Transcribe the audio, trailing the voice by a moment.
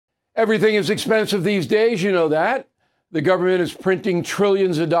Everything is expensive these days, you know that. The government is printing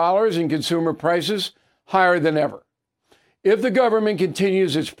trillions of dollars and consumer prices higher than ever. If the government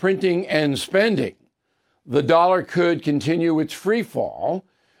continues its printing and spending, the dollar could continue its free fall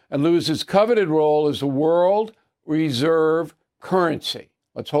and lose its coveted role as the world reserve currency.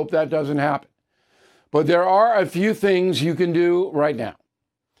 Let's hope that doesn't happen. But there are a few things you can do right now.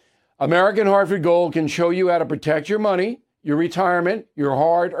 American Hartford Gold can show you how to protect your money, your retirement, your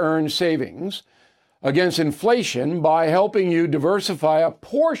hard-earned savings against inflation by helping you diversify a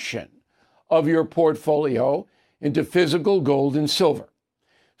portion of your portfolio into physical gold and silver.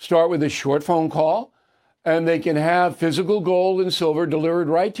 Start with a short phone call, and they can have physical gold and silver delivered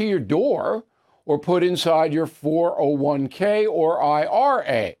right to your door or put inside your 401k or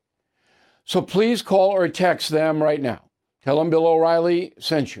IRA. So please call or text them right now. Tell them Bill O'Reilly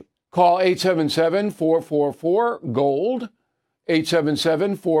sent you. Call 877-444-GOLD,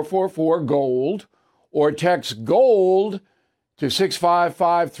 877-444-GOLD, or text GOLD to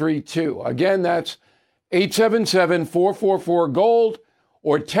 65532. Again, that's 877-444-GOLD,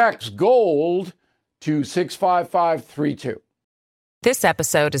 or text GOLD to 65532. This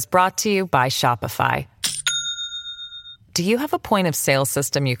episode is brought to you by Shopify. Do you have a point of sale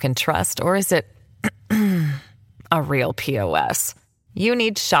system you can trust, or is it a real POS? You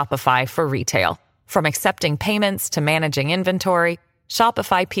need Shopify for retail. From accepting payments to managing inventory,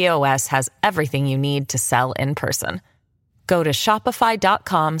 Shopify POS has everything you need to sell in person. Go to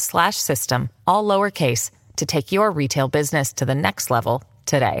shopify.com/system, all lowercase, to take your retail business to the next level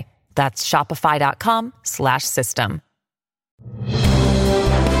today. That's shopify.com/system.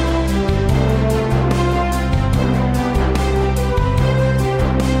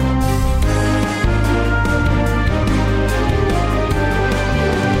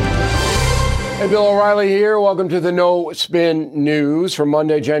 Hey, Bill O'Reilly here. Welcome to the No Spin News for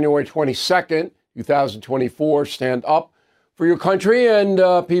Monday, January 22nd, 2024. Stand up for your country and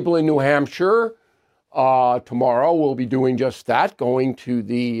people in New Hampshire. Tomorrow we'll be doing just that, going to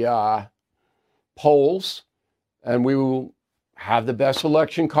the polls, and we will have the best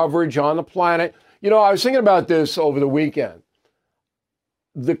election coverage on the planet. You know, I was thinking about this over the weekend.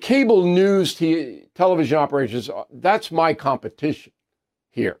 The cable news television operations, that's my competition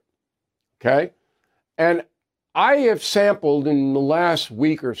here. Okay? And I have sampled in the last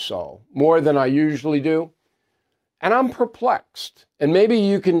week or so, more than I usually do, and I'm perplexed. And maybe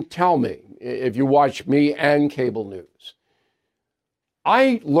you can tell me if you watch me and cable news.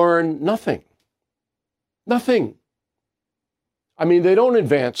 I learn nothing. Nothing. I mean, they don't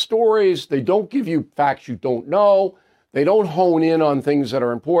advance stories. They don't give you facts you don't know. They don't hone in on things that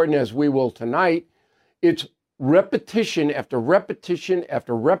are important, as we will tonight. It's repetition after repetition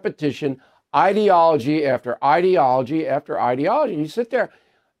after repetition, ideology after ideology after ideology. You sit there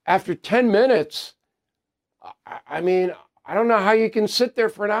after 10 minutes. I mean, I don't know how you can sit there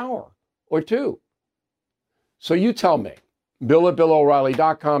for an hour or two. So you tell me. Bill at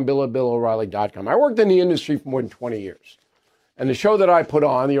BillO'Reilly.com, Bill at BillO'Reilly.com. I worked in the industry for more than 20 years. And the show that I put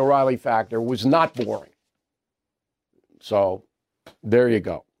on, The O'Reilly Factor, was not boring. So there you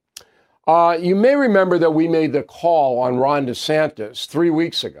go. You may remember that we made the call on Ron DeSantis 3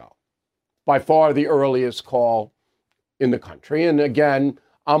 weeks ago. By far the earliest call in the country. And again,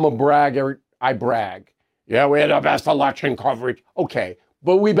 I'm a bragger. I brag. Yeah, we had the best election coverage. Okay,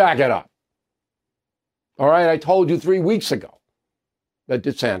 but we back it up. All right, I told you 3 weeks ago that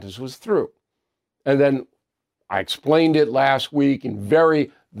DeSantis was through. And then I explained it last week in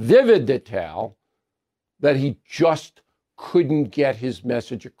very vivid detail that he just couldn't get his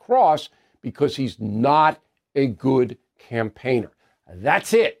message across because he's not a good campaigner.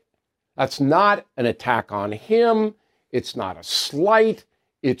 That's it. That's not an attack on him. It's not a slight.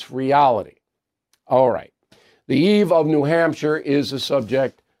 It's reality. All right. The eve of New Hampshire is the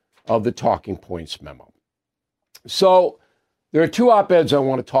subject of the Talking Points memo. So there are two op-eds I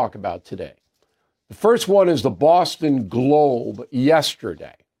want to talk about today. The first one is the Boston Globe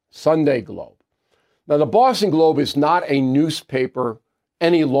yesterday, Sunday Globe. Now, the Boston Globe is not a newspaper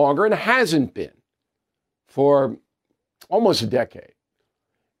any longer and hasn't been for almost a decade.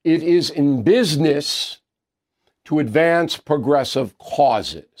 It is in business to advance progressive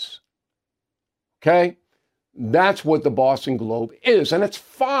causes. Okay? That's what the Boston Globe is. And it's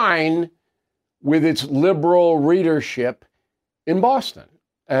fine with its liberal readership in Boston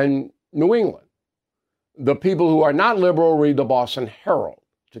and New England. The people who are not liberal read the Boston Herald,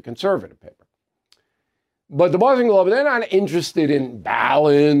 it's a conservative paper. But the Boston Globe, they're not interested in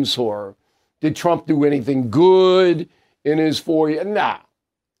balance or did Trump do anything good in his 4 years. No.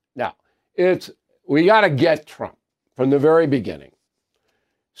 We got to get Trump from the very beginning.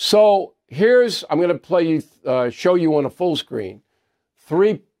 So I'm going to show you on a full screen,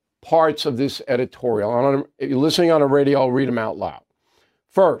 3 parts of this editorial. If you're listening on a radio, I'll read them out loud.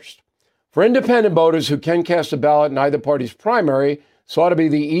 First, for independent voters who can cast a ballot in either party's primary, this ought to be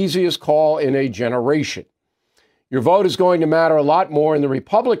the easiest call in a generation. Your vote is going to matter a lot more in the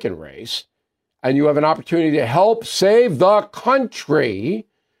Republican race, and you have an opportunity to help save the country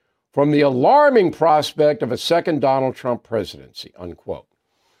from the alarming prospect of a second Donald Trump presidency, unquote.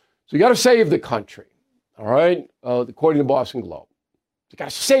 So you got to save the country, all right, according to Boston Globe. You got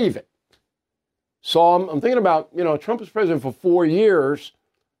to save it. So I'm thinking about, Trump was president for 4 years.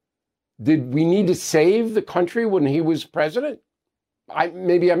 Did we need to save the country when he was president?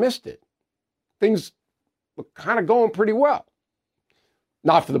 Maybe I missed it. Things were kind of going pretty well.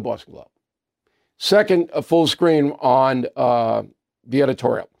 Not for the Boston Globe. Second, a full screen on the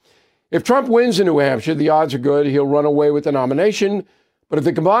editorial. If Trump wins in New Hampshire, the odds are good he'll run away with the nomination. But if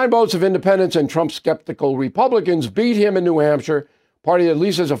the combined votes of independents and Trump-skeptical Republicans beat him in New Hampshire, party that at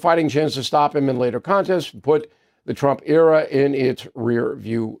least has a fighting chance to stop him in later contests, put the Trump era in its rear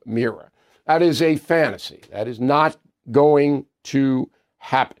view mirror. That is a fantasy. That is not going to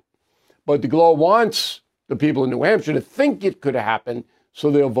happen. But the Globe wants the people in New Hampshire to think it could happen, so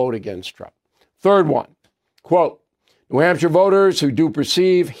they'll vote against Trump. Third one, quote, New Hampshire voters who do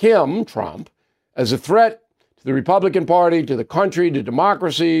perceive him, Trump, as a threat to the Republican Party, to the country, to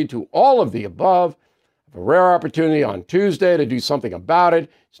democracy, to all of the above, have a rare opportunity on Tuesday to do something about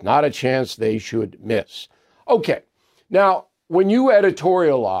it. It's not a chance they should miss. Okay, now, when you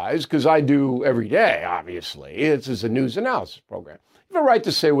editorialize, because I do every day, obviously, this is a news analysis program, you have a right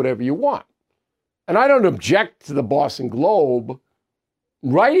to say whatever you want. And I don't object to the Boston Globe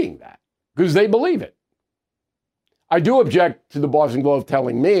writing that, because they believe it. I do object to the Boston Globe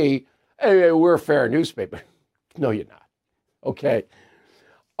telling me, hey, we're a fair newspaper. No, you're not. Okay.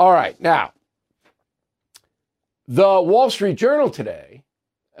 All right. Now, the Wall Street Journal today,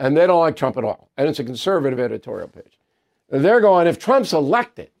 and they don't like Trump at all, and it's a conservative editorial page. They're going, if Trump's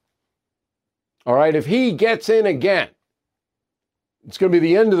elected, all right, if he gets in again, it's going to be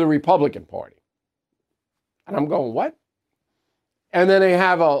the end of the Republican Party. And I'm going, what? And then they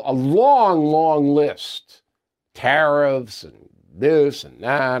have a long, long list, tariffs and this and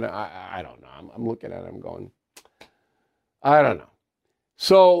that. I don't know. I'm looking at it, I'm going, I don't know.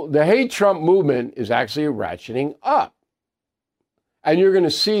 So the hate Trump movement is actually ratcheting up. And you're going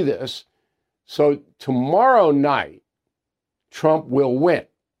to see this. So tomorrow night, Trump will win.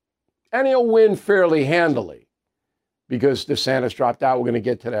 And he'll win fairly handily because DeSantis dropped out. We're going to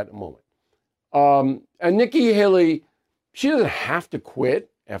get to that in a moment. And Nikki Haley, she doesn't have to quit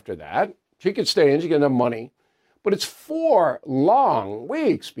after that. She could stay in. She get enough money. But it's 4 long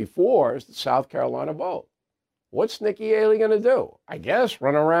weeks before the South Carolina vote. What's Nikki Haley going to do? I guess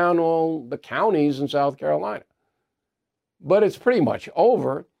run around all the counties in South Carolina. But it's pretty much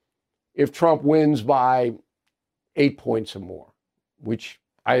over if Trump wins by 8 points or more, which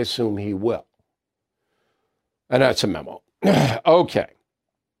I assume he will. And that's a memo. Okay.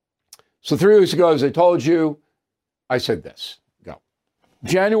 So 3 weeks ago, as I told you, I said this. Go.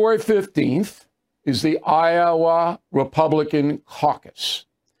 January 15th is the Iowa Republican caucus.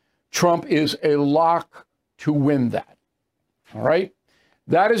 Trump is a lock to win that. All right?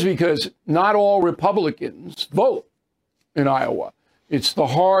 That is because not all Republicans vote in Iowa. It's the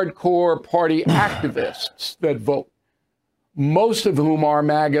hardcore party activists that vote, most of whom are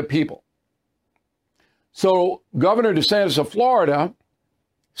MAGA people. So Governor DeSantis of Florida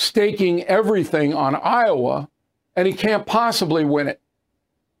staking everything on Iowa, and he can't possibly win it.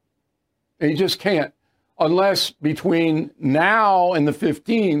 He just can't, unless between now and the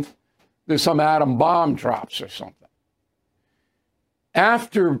 15th, there's some atom bomb drops or something.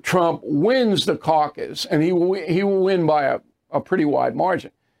 After Trump wins the caucus, and he will win by a pretty wide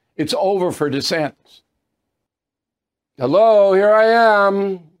margin, it's over for DeSantis. Hello, here I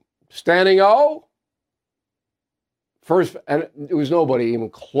am, standing O. First, and it was nobody even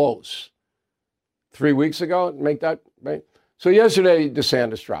close 3 weeks ago, make that, right? So yesterday,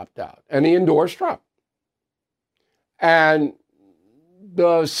 DeSantis dropped out, and he endorsed Trump. And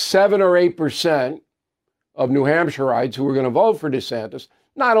the 7 or 8% of New Hampshireites who are going to vote for DeSantis,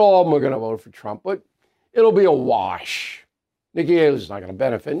 not all of them are going to vote for Trump, but it'll be a wash. Nikki Haley's not going to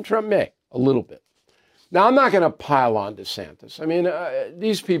benefit, and Trump may, a little bit. Now, I'm not going to pile on DeSantis. I mean,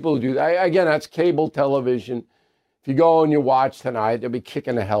 these people who do that, again, that's cable television. If you go and you watch tonight, they'll be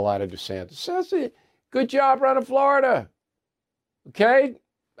kicking the hell out of DeSantis. So that's it. Good job running Florida. Okay?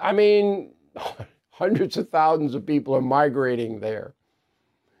 I mean, hundreds of thousands of people are migrating there.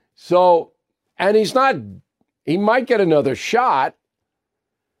 So, and he might get another shot,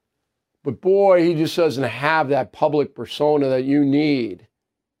 But boy, he just doesn't have that public persona that you need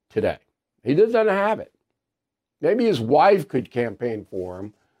today. He just doesn't have it. Maybe his wife could campaign for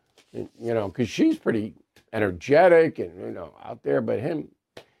him, because she's pretty energetic and, out there, but him,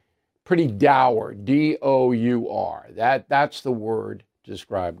 pretty dour, D-O-U-R. That's the word to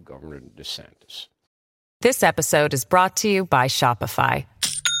describe Governor DeSantis. This episode is brought to you by Shopify.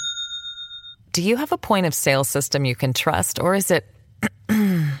 Do you have a point of sale system you can trust, or is it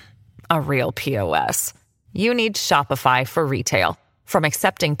a real POS? You need Shopify for retail. From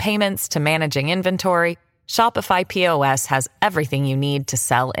accepting payments to managing inventory, Shopify POS has everything you need to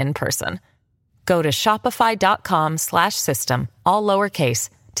sell in person. Go to shopify.com/system, all lowercase,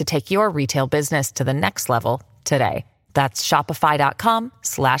 to take your retail business to the next level today. That's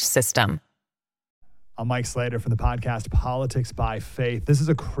shopify.com/system. I'm Mike Slater from the podcast Politics by Faith. This is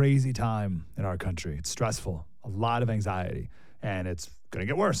a crazy time in our country. It's stressful, a lot of anxiety, and it's going to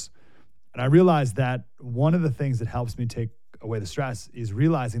get worse. And I realized that one of the things that helps me take away the stress is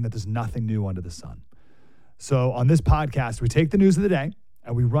realizing that there's nothing new under the sun. So on this podcast, we take the news of the day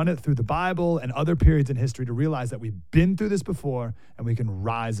and we run it through the Bible and other periods in history to realize that we've been through this before and we can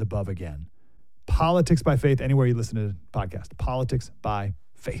rise above again. Politics by Faith, anywhere you listen to the podcast. Politics by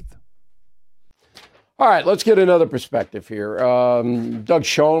Faith. All right, let's get another perspective here. Doug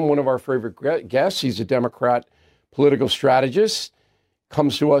Schoen, one of our favorite guests, he's a Democrat political strategist,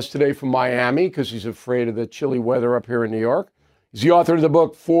 comes to us today from Miami because he's afraid of the chilly weather up here in New York. He's the author of the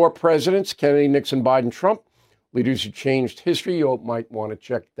book, Four Presidents, Kennedy, Nixon, Biden, Trump, Leaders Who Changed History. You might want to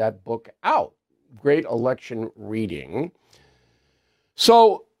check that book out. Great election reading.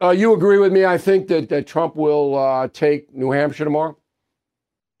 So you agree with me, I think, that Trump will take New Hampshire tomorrow?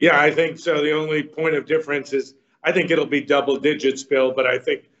 Yeah, I think so. The only point of difference is I think it'll be double digits, Bill, but I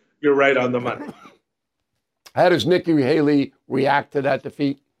think you're right on the money. How does Nikki Haley react to that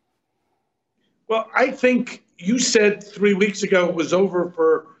defeat? Well, I think you said 3 weeks ago it was over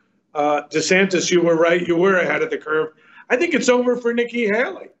for DeSantis. You were right. You were ahead of the curve. I think it's over for Nikki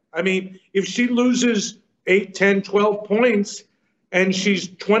Haley. I mean, if she loses 8, 10, 12 points and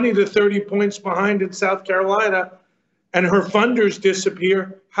she's 20 to 30 points behind in South Carolina and her funders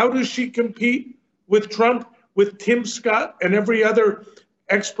disappear, how does she compete with Trump, with Tim Scott, and every other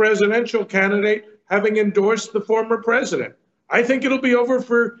ex-presidential candidate having endorsed the former president? I think it'll be over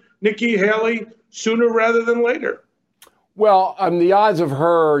for Nikki Haley sooner rather than later. Well, the odds of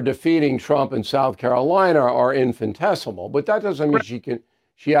her defeating Trump in South Carolina are infinitesimal, but that doesn't mean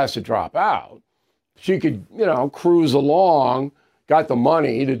she has to drop out. She could, cruise along, got the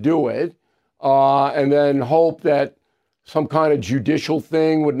money to do it, and then hope that some kind of judicial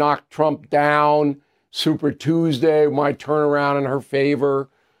thing would knock Trump down. Super Tuesday might turn around in her favor.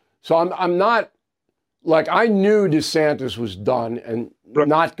 So I'm not, I knew DeSantis was done and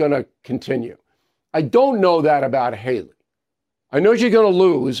not going to continue. I don't know that about Haley. I know she's going to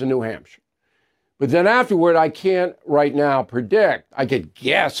lose in New Hampshire. But then afterward, I can't right now predict. I could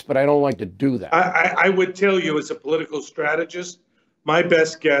guess, but I don't like to do that. I would tell you as a political strategist, my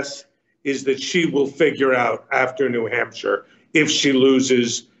best guess is that she will figure out after New Hampshire, if she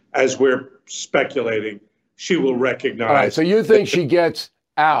loses, as we're speculating, she will recognize. All right, so you think she gets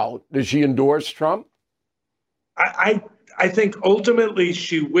out? Does she endorse Trump? I think ultimately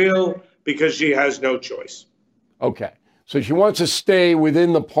she will, because she has no choice. Okay. So she wants to stay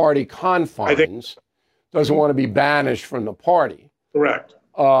within the party confines, doesn't want to be banished from the party. Correct.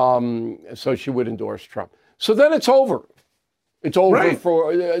 So she would endorse Trump. So then it's over. It's over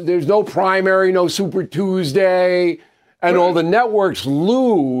for, there's no primary, no Super Tuesday, and all the networks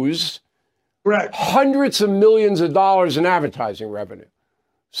lose hundreds of millions of dollars in advertising revenue.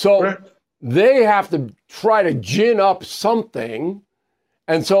 So they have to try to gin up something.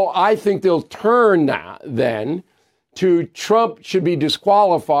 And so I think they'll turn that then to Trump should be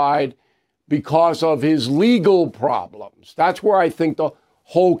disqualified because of his legal problems. That's where I think the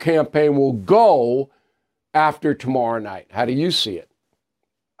whole campaign will go after tomorrow night. How do you see it?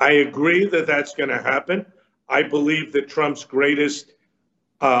 I agree that that's going to happen. I believe that Trump's greatest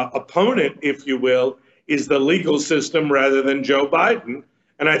opponent, if you will, is the legal system rather than Joe Biden.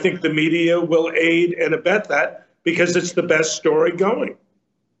 And I think the media will aid and abet that because it's the best story going.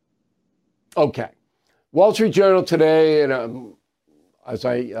 Okay. Wall Street Journal today, and as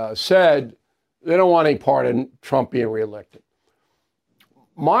I said, they don't want any part in Trump being reelected.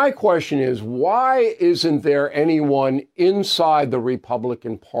 My question is, why isn't there anyone inside the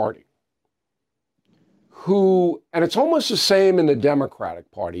Republican Party who, and it's almost the same in the Democratic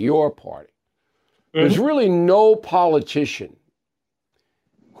Party, your party, there's really no politician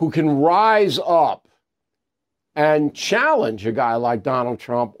who can rise up and challenge a guy like Donald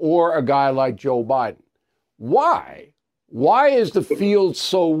Trump or a guy like Joe Biden. Why? Why is the field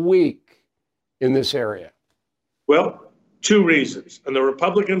so weak in this area? Well, two reasons. On the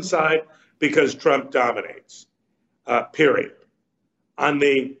Republican side, because Trump dominates, period. On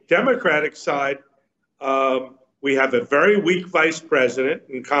the Democratic side, we have a very weak vice president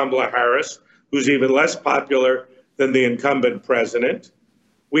in Kamala Harris, who's even less popular than the incumbent president.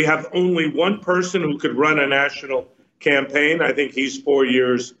 We have only one person who could run a national campaign. I think he's 4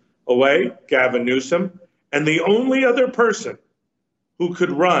 years away, Gavin Newsom. And the only other person who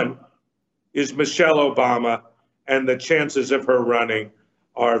could run is Michelle Obama, and the chances of her running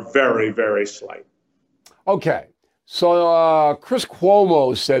are very, very slight. Okay, so Chris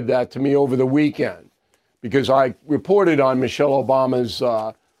Cuomo said that to me over the weekend because I reported on Michelle Obama's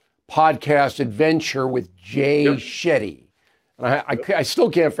podcast adventure with Jay Shetty. And I still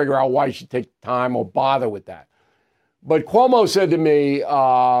can't figure out why she'd take time or bother with that. But Cuomo said to me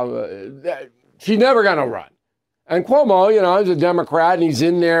that she's never going to run. And Cuomo, you know, is a Democrat, and he's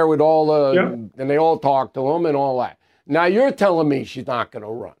in there with all the, and they all talk to him and all that. Now you're telling me she's not going to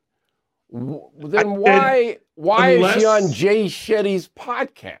run. Then why is she on Jay Shetty's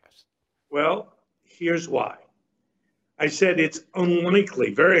podcast? Well, here's why. I said it's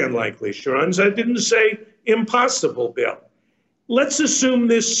unlikely, very unlikely, Sharon. I didn't say impossible, Bill. Let's assume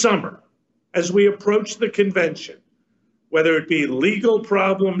this summer, as we approach the convention, whether it be legal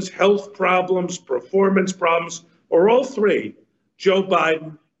problems, health problems, performance problems, or all three, Joe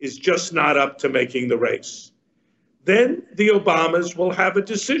Biden is just not up to making the race. Then the Obamas will have a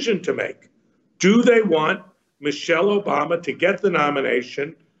decision to make. Do they want Michelle Obama to get the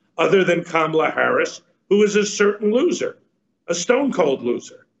nomination other than Kamala Harris, who is a certain loser, a stone cold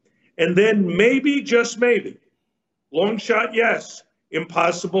loser? And then maybe, just maybe, long shot, yes,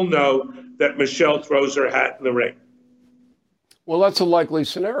 impossible, no, that Michelle throws her hat in the ring. Well, that's a likely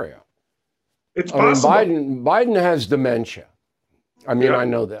scenario. It's possible. Biden has dementia. I mean, I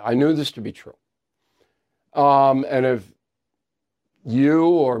know that. I knew this to be true. And if you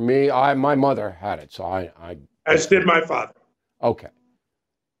or me, my mother had it, so I as did my father. Okay.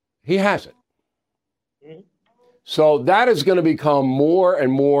 He has it. Mm-hmm. So that is going to become more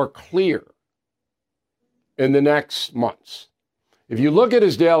and more clear in the next months. If you look at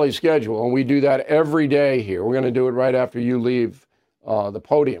his daily schedule, and we do that every day here, we're going to do it right after you leave the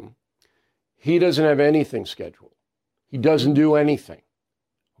podium. He doesn't have anything scheduled. He doesn't do anything.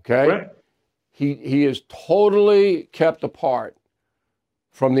 Okay? Right. He is totally kept apart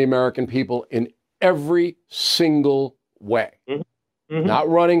from the American people in every single way. Mm-hmm. Not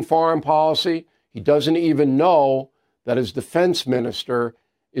running foreign policy. He doesn't even know that his defense minister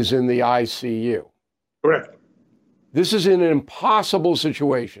is in the ICU. Correct. This is an impossible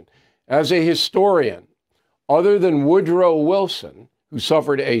situation. As a historian, other than Woodrow Wilson, who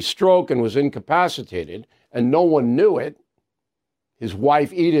suffered a stroke and was incapacitated, and no one knew it, his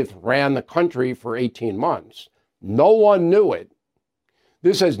wife Edith ran the country for 18 months. No one knew it.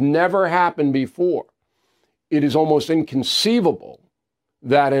 This has never happened before. It is almost inconceivable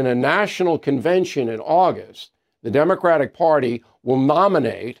that in a national convention in August, the Democratic Party will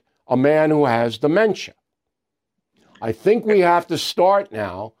nominate a man who has dementia. I think we have to start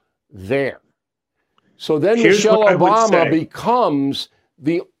now there. So then Michelle Obama becomes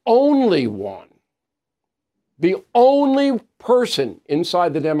the only one, the only person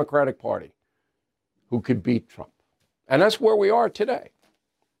inside the Democratic Party who could beat Trump. And that's where we are today.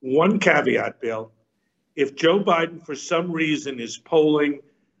 One caveat, Bill. If Joe Biden, for some reason, is polling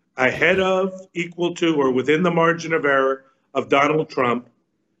ahead of, equal to, or within the margin of error of Donald Trump,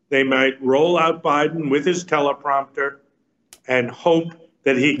 they might roll out Biden with his teleprompter and hope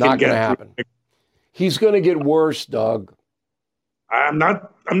that he can get happen. He's going to get worse, Doug. I'm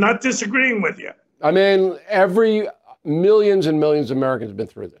not disagreeing with you. I mean, millions and millions of Americans have been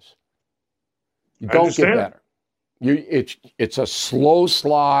through this. You don't get better. It's a slow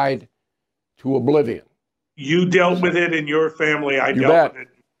slide to oblivion. You dealt with it in your family. I dealt with it.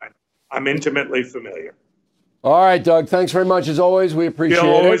 I'm intimately familiar. All right, Doug. Thanks very much as always. We appreciate it.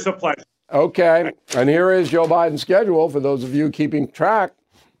 Always a pleasure. Okay. And here is Joe Biden's schedule for those of you keeping track.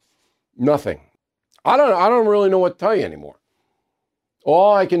 Nothing. I don't really know what to tell you anymore.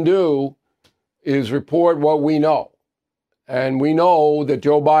 All I can do is report what we know. And we know that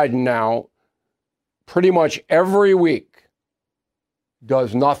Joe Biden now, pretty much every week,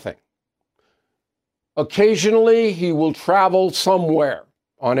 does nothing. Occasionally, he will travel somewhere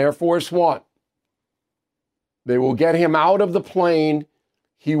on Air Force One. They will get him out of the plane.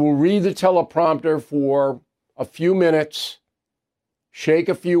 He will read the teleprompter for a few minutes, shake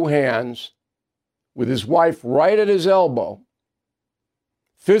a few hands, with his wife right at his elbow,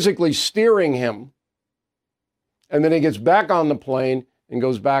 physically steering him, and then he gets back on the plane and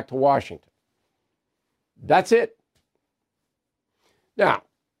goes back to Washington. That's it. Now,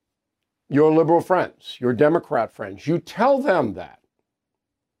 your liberal friends, your Democrat friends, you tell them that.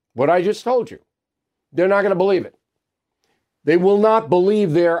 What I just told you. They're not going to believe it. They will not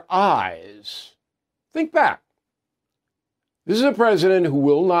believe their eyes. Think back. This is a president who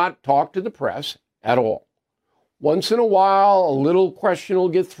will not talk to the press at all. Once in a while, a little question will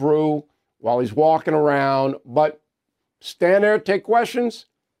get through while he's walking around, but stand there, take questions?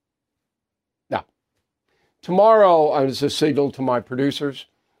 No. Tomorrow, as a signal to my producers,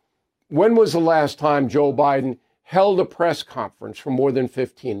 when was the last time Joe Biden held a press conference for more than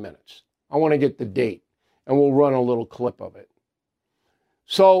 15 minutes? I want to get the date, and we'll run a little clip of it.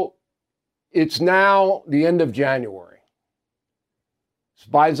 So it's now the end of January. So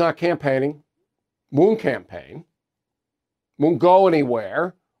Biden's not campaigning, won't campaign, won't go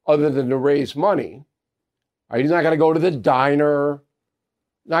anywhere other than to raise money. He's not going to go to the diner,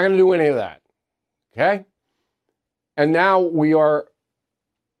 not going to do any of that. Okay? And now we are,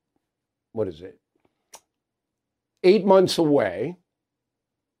 8 months away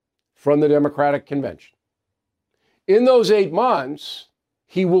from the Democratic convention. In those 8 months,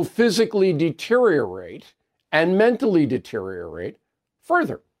 he will physically deteriorate and mentally deteriorate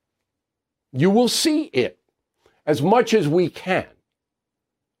further. You will see it as much as we can,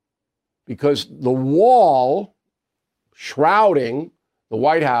 because the wall shrouding the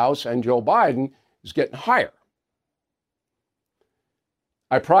White House and Joe Biden is getting higher.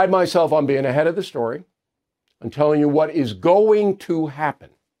 I pride myself on being ahead of the story and telling you what is going to happen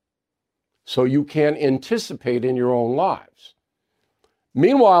so you can anticipate in your own lives.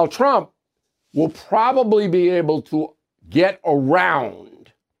 Meanwhile, Trump will probably be able to get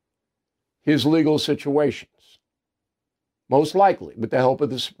around his legal situations, most likely with the help of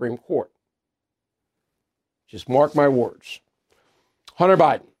the Supreme Court. Just mark my words. Hunter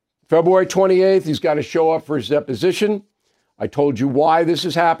Biden, February 28th, he's got to show up for his deposition. I told you why this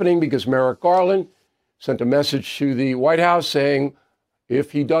is happening, because Merrick Garland sent a message to the White House saying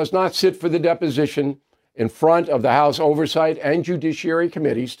if he does not sit for the deposition in front of the House Oversight and Judiciary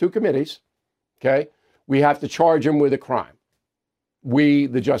Committees, 2 committees, okay, we have to charge him with a crime. We,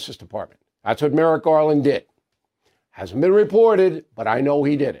 the Justice Department. That's what Merrick Garland did. Hasn't been reported, but I know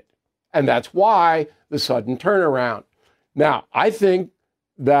he did it. And that's why the sudden turnaround. Now, I think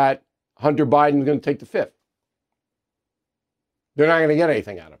that Hunter Biden is going to take the fifth. They're not going to get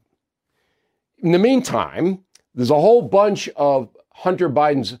anything out of him. In the meantime, there's a whole bunch of Hunter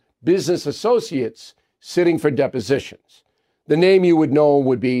Biden's business associates sitting for depositions. The name you would know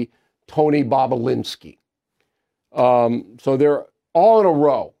would be Tony Bobolinsky. So they're all in a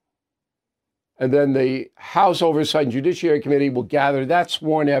row. And then the House Oversight and Judiciary Committee will gather that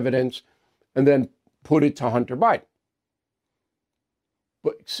sworn evidence and then put it to Hunter Biden.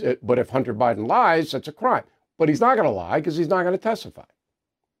 But if Hunter Biden lies, that's a crime. But he's not going to lie because he's not going to testify.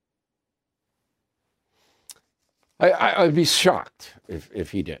 I'd be shocked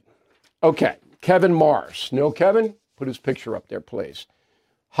if he did. Okay, Kevin Morris. You know Kevin? Put his picture up there, please.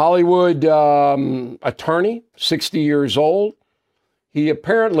 Hollywood attorney, 60 years old. He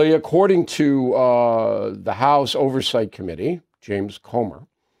apparently, according to the House Oversight Committee, James Comer,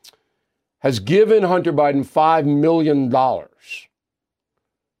 has given Hunter Biden $5 million.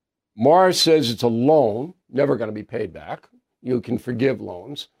 Morris says it's a loan, never going to be paid back. You can forgive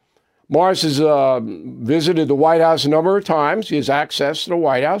loans. Morris has visited the White House a number of times. He has access to the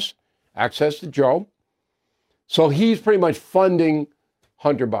White House, access to Joe. So he's pretty much funding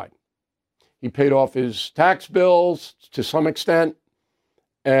Hunter Biden. He paid off his tax bills to some extent,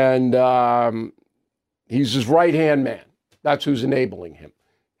 and he's his right-hand man. That's who's enabling him,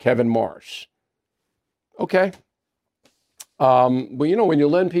 Kevin Morris. Okay. But, you know, when you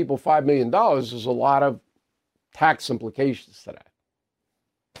lend people $5 million, there's a lot of tax implications to that.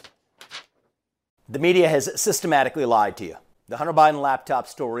 The media has systematically lied to you. The Hunter Biden laptop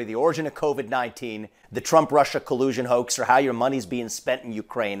story, the origin of COVID-19, the Trump-Russia collusion hoax, or how your money's being spent in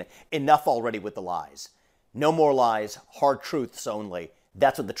Ukraine. Enough already with the lies. No more lies, hard truths only.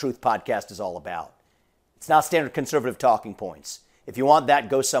 That's what the Truth Podcast is all about. It's not standard conservative talking points. If you want that,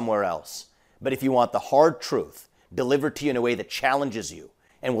 go somewhere else. But if you want the hard truth delivered to you in a way that challenges you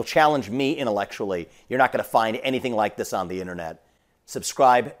and will challenge me intellectually, you're not going to find anything like this on the internet.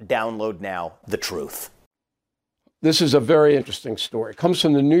 Subscribe, download now, The Truth. This is a very interesting story. It comes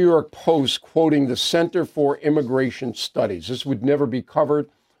from the New York Post, quoting the Center for Immigration Studies. This would never be covered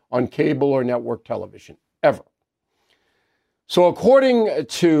on cable or network television, ever. So according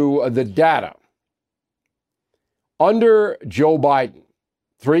to the data Under Joe Biden,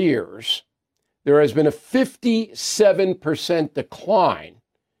 3 years, there has been a 57% decline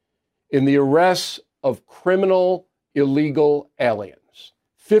in the arrests of criminal illegal aliens.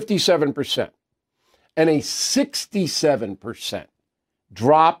 57%. And a 67%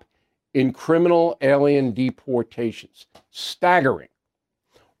 drop in criminal alien deportations. Staggering.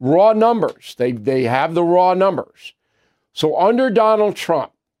 Raw numbers. They have the raw numbers. So under Donald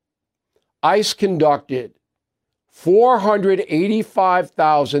Trump, ICE conducted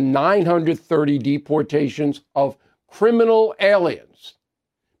 485,930 deportations of criminal aliens.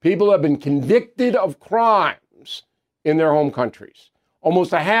 People have been convicted of crimes in their home countries.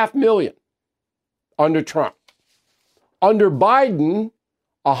 Almost 500,000 under Trump. Under Biden,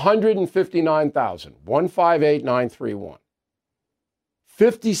 159,000, 158,931.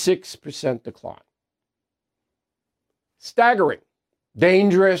 56% decline. Staggering.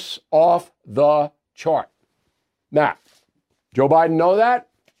 Dangerous, off the chart. Now, Joe Biden know that?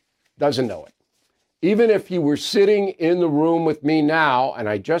 Doesn't know it. Even if he were sitting in the room with me now, and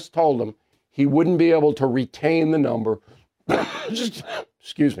I just told him, he wouldn't be able to retain the number.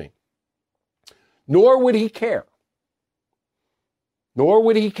 Excuse me. Nor would he care. Nor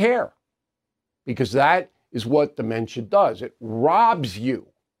would he care. Because that is what dementia does. It robs you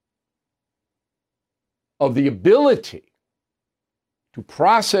of the ability to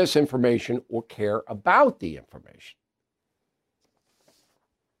process information or care about the information.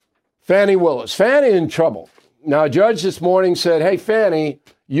 Fani Willis. Fani in trouble. Now, a judge this morning said, hey, Fani,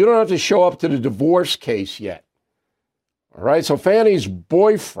 you don't have to show up to the divorce case yet. All right, so Fani's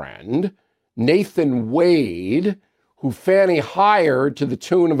boyfriend, Nathan Wade, who Fani hired to the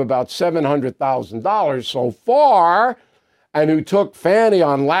tune of about $700,000 so far, and who took Fani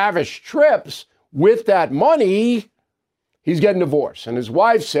on lavish trips with that money, he's getting divorced. And his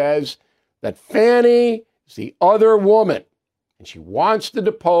wife says that Fani is the other woman, and she wants to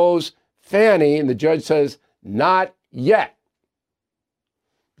depose Fani, and the judge says, not yet.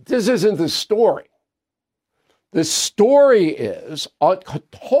 But this isn't the story. The story is a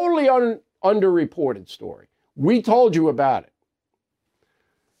totally underreported story. We told you about it.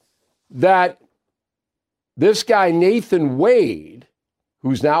 That this guy, Nathan Wade,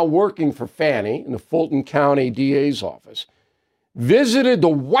 who's now working for Fani in the Fulton County DA's office, visited the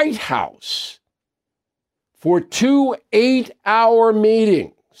White House for 2 8-hour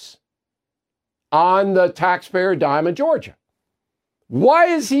meetings on the taxpayer dime of Georgia. Why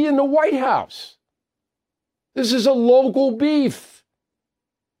is he in the White House? This is a local beef.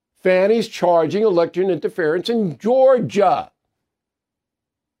 Fani's charging election interference in Georgia.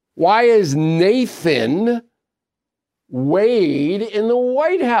 Why is Nathan Wade in the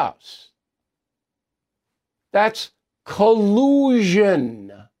White House? That's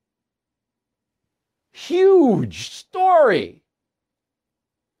collusion. Huge story.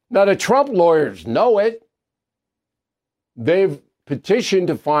 Now, the Trump lawyers know it. They've petitioned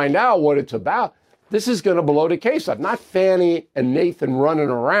to find out what it's about. This is going to blow the case up. Not Fani and Nathan running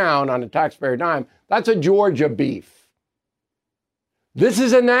around on a taxpayer dime. That's a Georgia beef. This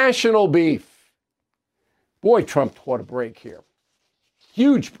is a national beef. Boy, Trump caught a break here.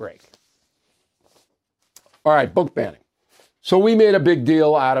 Huge break. All right, book banning. So we made a big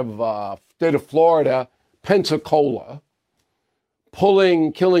deal out of state of Florida, Pensacola,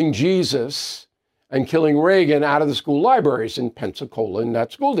 killing Jesus and killing Reagan out of the school libraries in Pensacola in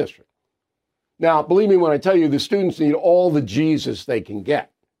that school district. Now, believe me when I tell you, the students need all the Jesus they can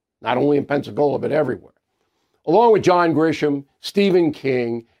get, not only in Pensacola, but everywhere. Along with John Grisham, Stephen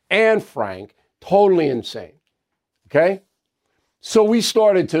King, Anne Frank, totally insane. Okay? So we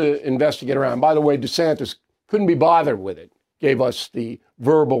started to investigate around. By the way, DeSantis couldn't be bothered with it, gave us the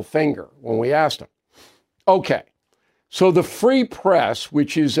verbal finger when we asked him. Okay, so the Free Press,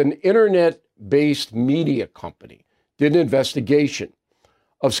 which is an internet-based media company, did an investigation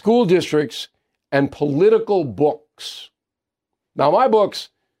of school districts and political books. Now, my books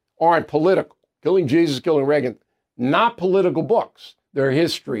aren't political. Killing Jesus, Killing Reagan, not political books. They're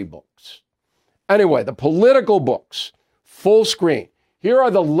history books. Anyway, the political books, full screen. Here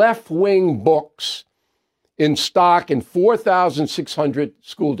are the left-wing books in stock in 4,600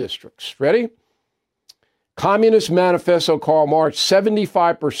 school districts. Ready? Communist Manifesto, Karl Marx,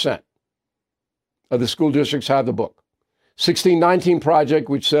 75% of the school districts have the book. 1619 Project,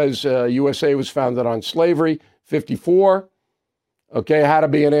 which says USA was founded on slavery, 54. Okay, How to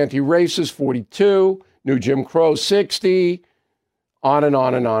Be an Anti-Racist, 42. New Jim Crow, 60. On and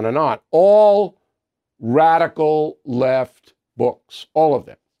on and on and on. All radical left books, all of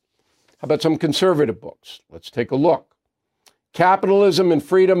them. How about some conservative books? Let's take a look. Capitalism and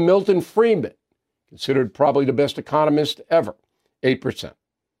Freedom, Milton Friedman. considered probably the best economist ever, 8%.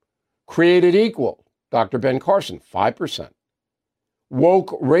 Created equal, Dr. Ben Carson, 5%.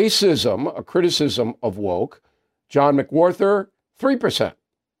 Woke racism, a criticism of woke, John McWhorter, 3%.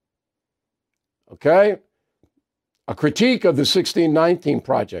 Okay? A critique of the 1619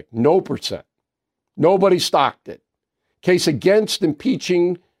 Project, no percent. Nobody stocked it. Case against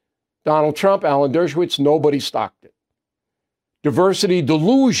impeaching Donald Trump, Alan Dershowitz, nobody stocked it. Diversity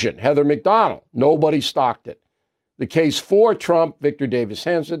delusion, Heather McDonald, nobody stocked it. The case for Trump, Victor Davis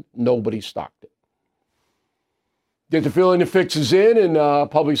Hanson, nobody stocked it. Get the feeling the fix is in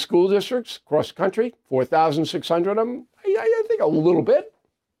public school districts across the country, 4,600 of them? I think a little bit.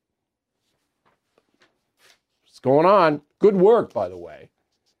 What's going on? Good work, by the way,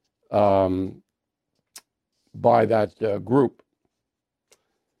 by that group.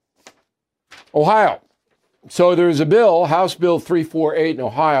 Ohio. So there's a bill, House Bill 348 in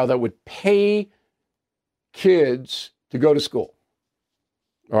Ohio, that would pay kids to go to school.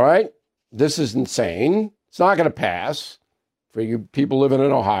 All right? This is insane. It's not going to pass. For you people living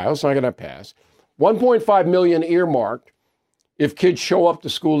in Ohio, it's not going to pass. 1.5 million earmarked. If kids show up to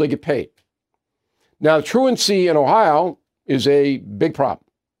school, they get paid. Now, truancy in Ohio is a big problem.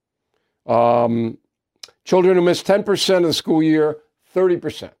 Children who miss 10% of the school year,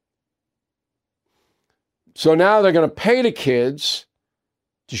 30%. So now they're going to pay the kids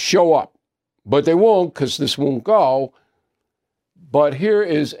to show up, but they won't because this won't go. But here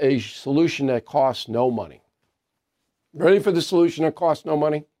is a solution that costs no money. Ready for the solution that costs no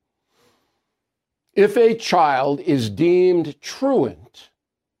money? If a child is deemed truant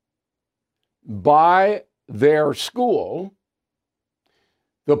by their school,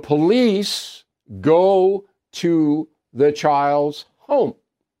 the police go to the child's home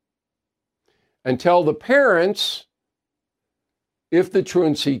and tell the parents if the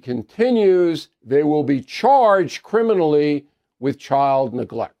truancy continues, they will be charged criminally with child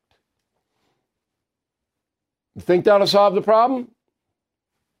neglect. You think that'll solve the problem?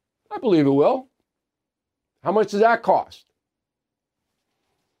 I believe it will. How much does that cost?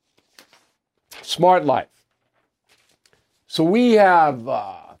 Smart Life. So we have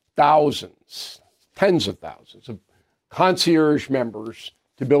thousands, tens of thousands of concierge members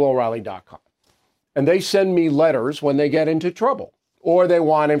to BillO'Reilly.com. And they send me letters when they get into trouble or they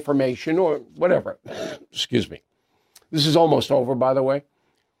want information or whatever. Excuse me. This is almost over, by the way.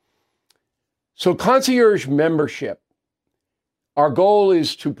 So concierge membership, our goal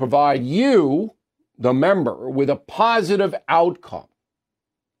is to provide you, the member, with a positive outcome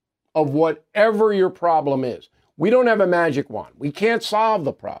of whatever your problem is. We don't have a magic wand. We can't solve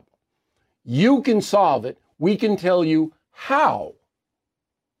the problem. You can solve it. We can tell you how.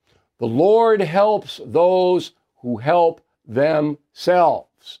 The Lord helps those who help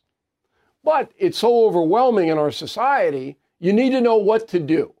themselves. But it's so overwhelming in our society, you need to know what to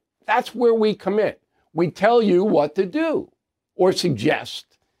do. That's where we come in. We tell you what to do or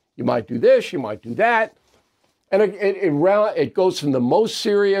suggest. You might do this, you might do that. And it goes from the most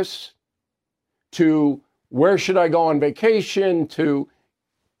serious to where should I go on vacation to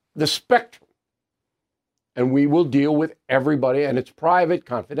the spectrum. And we will deal with everybody, and it's private,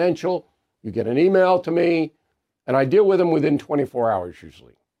 confidential. You get an email to me, and I deal with them within 24 hours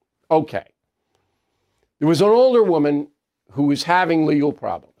usually. Okay. There was an older woman who was having legal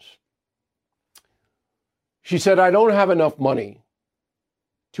problems. She said, I don't have enough money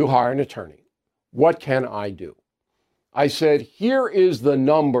to hire an attorney. What can I do? I said, here is the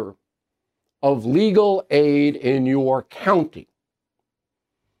number of legal aid in your county.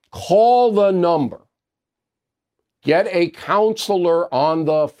 Call the number. Get a counselor on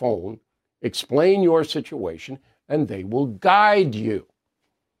the phone, explain your situation, and they will guide you.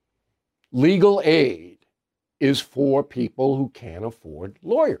 Legal aid is for people who can't afford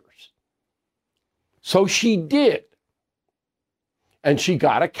lawyers. So she did. And she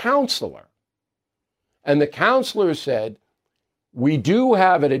got a counselor. And the counselor said, we do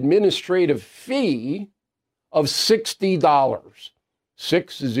have an administrative fee of $60.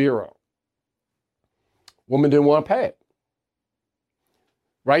 60. Woman didn't want to pay it.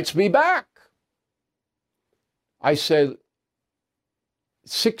 Writes me back. I said,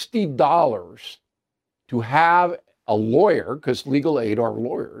 $60 to have a lawyer, because legal aid are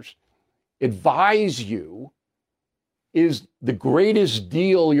lawyers, advise you is the greatest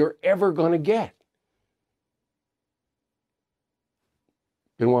deal you're ever going to get.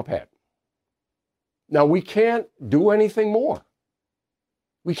 Didn't want to pay it. Now, we can't do anything more.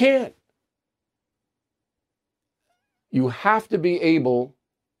 We can't. You have to be able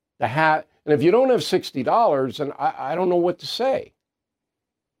to have, and if you don't have $60, then I don't know what to say.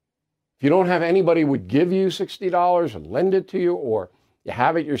 If you don't have anybody who would give you $60 and lend it to you, or you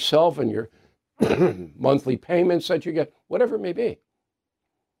have it yourself and your monthly payments that you get, whatever it may be.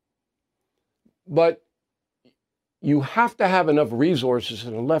 But you have to have enough resources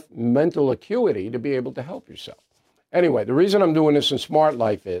and enough mental acuity to be able to help yourself. Anyway, the reason I'm doing this in Smart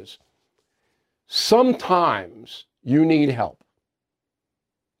Life is sometimes you need help.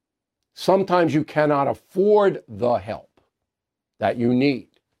 Sometimes you cannot afford the help that you need.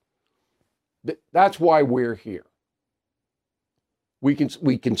 That's why we're here. We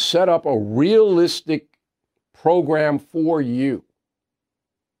can set up a realistic program for you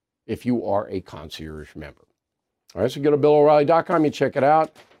if you are a concierge member. All right, so go to BillO'Reilly.com, you check it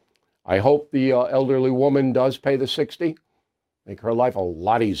out. I hope the elderly woman does pay the $60, make her life a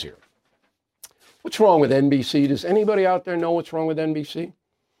lot easier. What's wrong with NBC? Does anybody out there know what's wrong with NBC?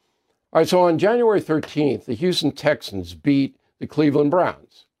 All right, so on January 13th, the Houston Texans beat the Cleveland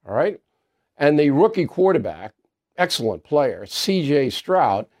Browns, all right? And the rookie quarterback, excellent player, C.J.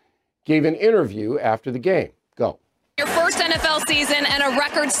 Stroud, gave an interview after the game. Go. Your first NFL season and a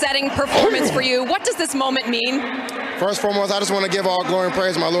record-setting performance for you. What does this moment mean? First and foremost, I just want to give all glory and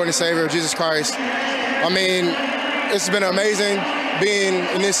praise to my Lord and Savior, Jesus Christ. I mean, it's been amazing being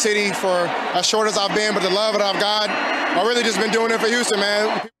in this city for as short as I've been, but the love that I've got, I've really just been doing it for Houston,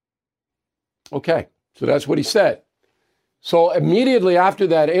 man. Okay, so that's what he said. So immediately after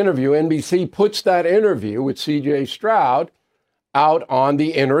that interview, NBC puts that interview with C.J. Stroud out on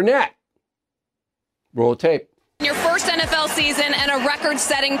the internet. Roll tape. Your first NFL season and a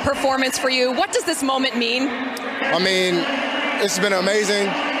record-setting performance for you. What does this moment mean? I mean, it's been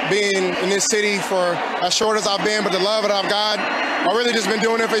amazing being in this city for as short as I've been, but the love that I've got, I've really just been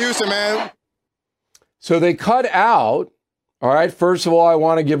doing it for Houston, man. So they cut out, all right, first of all, I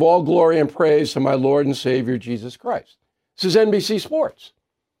want to give all glory and praise to my Lord and Savior, Jesus Christ. This is NBC Sports.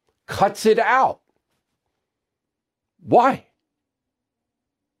 Cuts it out. Why?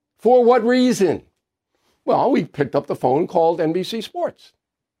 For what reason? Well, we picked up the phone, called NBC Sports.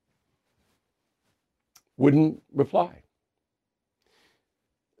 Wouldn't reply.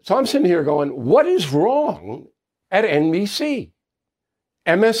 So I'm sitting here going, what is wrong at NBC?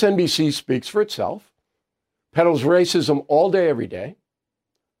 MSNBC speaks for itself, peddles racism all day, every day.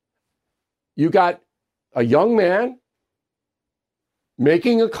 You got a young man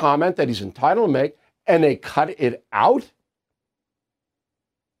making a comment that he's entitled to make, and they cut it out?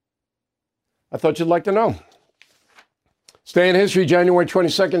 I thought you'd like to know. Stay in history, January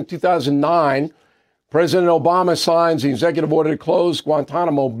 22nd, 2009. President Obama signs the executive order to close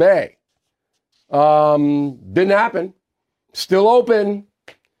Guantanamo Bay. Didn't happen. Still open.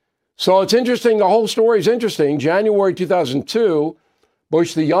 So it's interesting. The whole story is interesting. January 2002,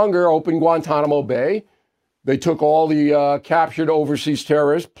 Bush the Younger opened Guantanamo Bay. They took all the captured overseas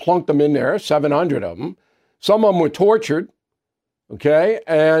terrorists, plunked them in there, 700 of them. Some of them were tortured. Okay.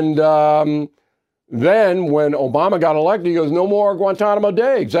 And then when Obama got elected, he goes, no more Guantanamo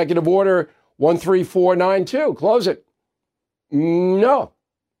Bay. Executive Order 13492, close it. No.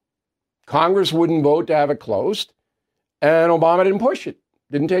 Congress wouldn't vote to have it closed, and Obama didn't push it,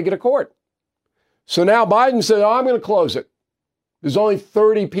 didn't take it to court. So now Biden said, I'm going to close it. There's only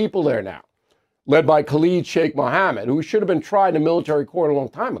 30 people there now, led by Khalid Sheikh Mohammed, who should have been tried in a military court a long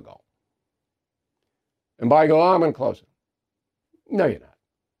time ago. And Biden goes, I'm going to close it. No, you're not.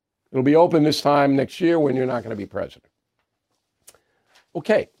 It'll be open this time next year when you're not going to be president.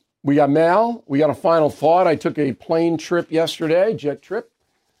 Okay, we got mail. We got a final thought. I took a plane trip yesterday, jet trip.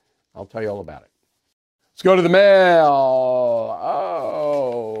 I'll tell you all about it. Let's go to the mail.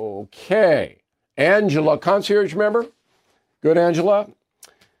 Okay. Angela, concierge member. Good, Angela.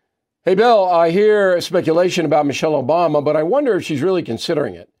 Hey, Bill, I hear speculation about Michelle Obama, but I wonder if she's really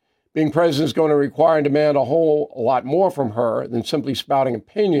considering it. Being president is going to require and demand a whole lot more from her than simply spouting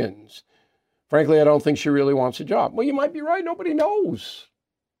opinions. Frankly, I don't think she really wants a job. Well, you might be right. Nobody knows.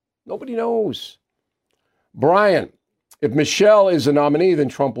 Nobody knows. Brian, if Michelle is the nominee, then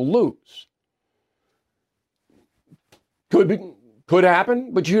Trump will lose. Could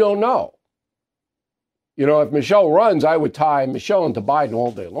happen, but you don't know. You know, if Michelle runs, I would tie Michelle into Biden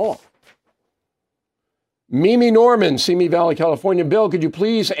all day long. Mimi Norman, Simi Valley, California. Bill, could you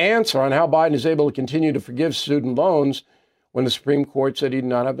please answer on how Biden is able to continue to forgive student loans when the Supreme Court said he did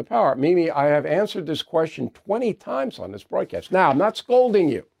not have the power? Mimi, I have answered this question 20 times on this broadcast. Now, I'm not scolding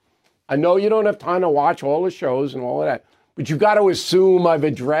you. I know you don't have time to watch all the shows and all of that, but you've got to assume I've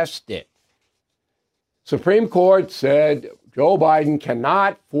addressed it. Supreme Court said Joe Biden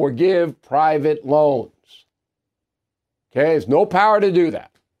cannot forgive private loans. Okay, there's no power to do that.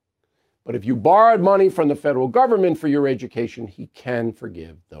 But if you borrowed money from the federal government for your education, he can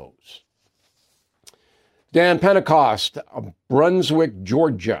forgive those. Dan Pentecost of Brunswick,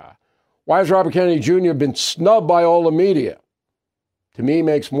 Georgia. Why has Robert Kennedy Jr. been snubbed by all the media? To me,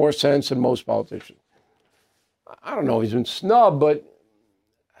 makes more sense than most politicians. I don't know if he's been snubbed, but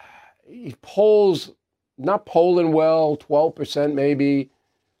he polls, not polling well, 12% maybe.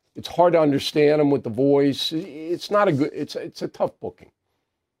 It's hard to understand him with the voice. It's not a good, it's a tough booking.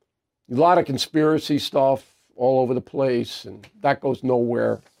 A lot of conspiracy stuff all over the place, and that goes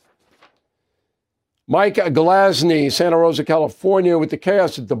nowhere. Mike Glasney, Santa Rosa, California, with the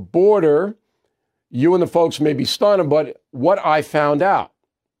chaos at the border. You and the folks may be stunned, but what I found out.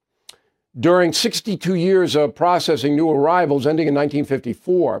 During 62 years of processing new arrivals ending in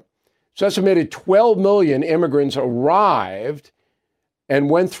 1954, it's estimated 12 million immigrants arrived and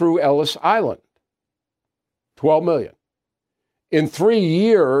went through Ellis Island. 12 million. In 3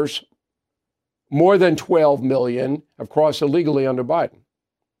 years, more than 12 million have crossed illegally under Biden.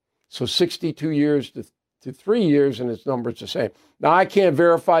 So 62 years to 3 years, and its number's the same. Now, I can't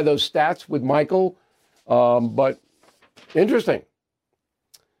verify those stats with Michael, but interesting.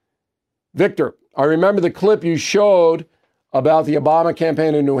 Victor, I remember the clip you showed about the Obama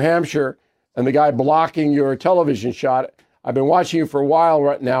campaign in New Hampshire and the guy blocking your television shot. I've been watching you for a while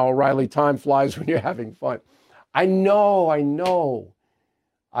right now, O'Reilly. Time flies when you're having fun. I know.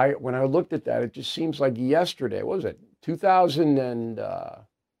 When I looked at that, it just seems like yesterday. What was it?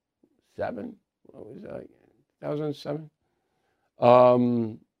 2007? What was that? 2007?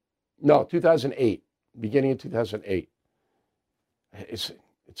 No, 2008. Beginning of 2008. It's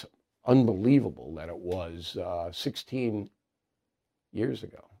unbelievable that it was 16 years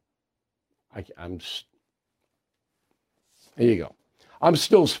ago. There you go. I'm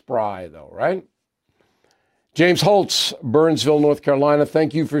still spry, though, right? James Holtz, Burnsville, North Carolina.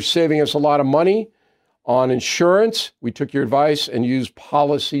 Thank you for saving us a lot of money on insurance. We took your advice and used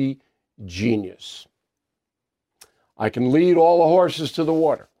Policy Genius. I can lead all the horses to the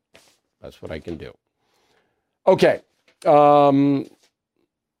water. That's what I can do. Okay.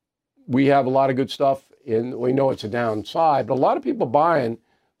 We have a lot of good stuff we know it's a downside, but a lot of people buying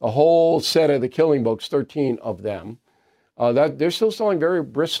the whole set of the Killing Books, 13 of them. That they're still selling very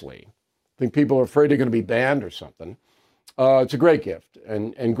briskly. I think people are afraid they're going to be banned or something. It's a great gift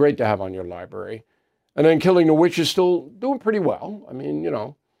and great to have on your library. And then Killing the Witch is still doing pretty well. I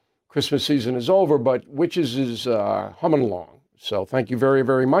mean, Christmas season is over, but Witches is humming along. So thank you very,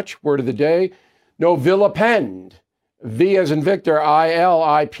 very much. Word of the day, no vilipend. V as in Victor,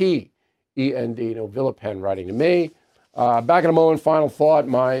 I-L-I-P-E-N-D. No vilipend writing to me. Back in a moment, final thought,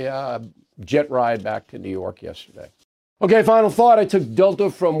 my jet ride back to New York yesterday. Okay, final thought. I took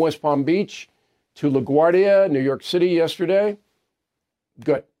Delta from West Palm Beach to LaGuardia, New York City yesterday.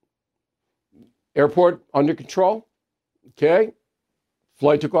 Good. Airport under control. Okay.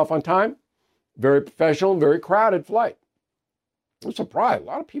 Flight took off on time. Very professional, very crowded flight. I'm surprised. A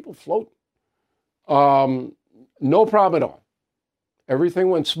lot of people floating. No problem at all.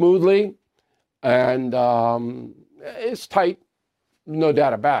 Everything went smoothly, and it's tight, no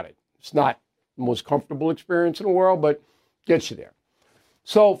doubt about it. It's not the most comfortable experience in the world, but gets you there.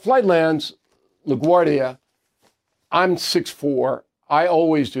 So flight lands, LaGuardia. I'm 6'4". I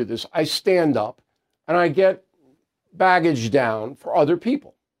always do this. I stand up, and I get baggage down for other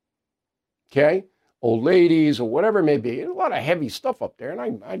people. Okay? Old ladies or whatever it may be. There's a lot of heavy stuff up there,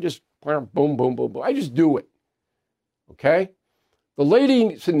 and I just boom, boom, boom, boom. I just do it. Okay? The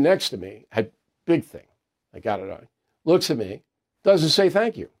lady sitting next to me had big thing. I got it on. Looks at me, doesn't say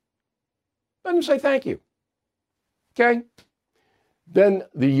thank you. Doesn't say thank you. Okay? Then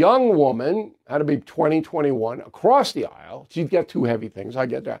the young woman, had to be 20, 21, across the aisle. She'd get two heavy things. I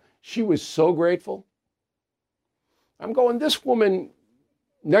get that. She was so grateful. I'm going, this woman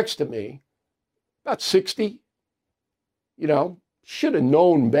next to me, about 60, should have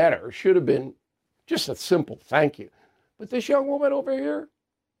known better. Should have been just a simple thank you. But this young woman over here,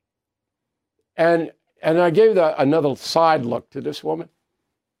 and I gave another side look to this woman.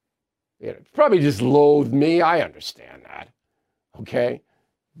 Probably just loathed me. I understand that. Okay?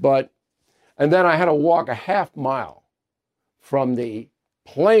 And then I had to walk a half mile from the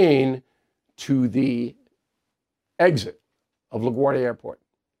plane to the exit of LaGuardia Airport.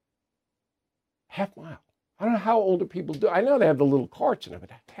 Half mile. I don't know how older people do. I know they have the little carts and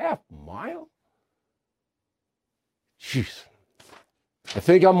everything. Half mile? Jeez. I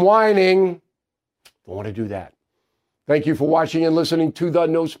think I'm whining. Don't want to do that. Thank you for watching and listening to the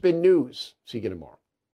No Spin News. See you tomorrow.